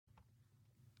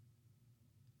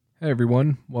Hey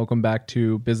everyone, welcome back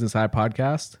to Business Eye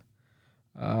Podcast.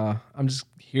 I'm just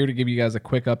here to give you guys a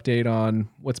quick update on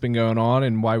what's been going on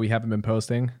and why we haven't been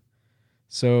posting.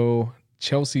 So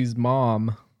Chelsea's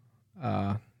mom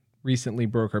recently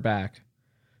broke her back.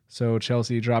 So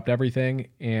Chelsea dropped everything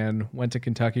and went to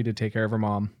Kentucky to take care of her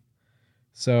mom.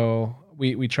 So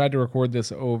we tried to record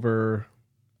this over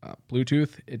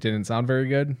Bluetooth. It didn't sound very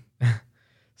good.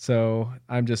 So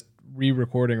I'm just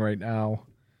re-recording right now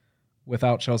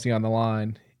without Chelsea on the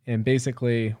line. And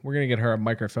basically, we're going to get her a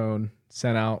microphone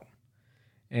sent out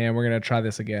and we're going to try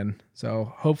this again.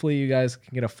 So hopefully you guys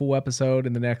can get a full episode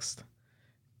in the next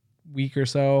week or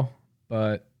so.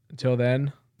 But until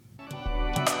then,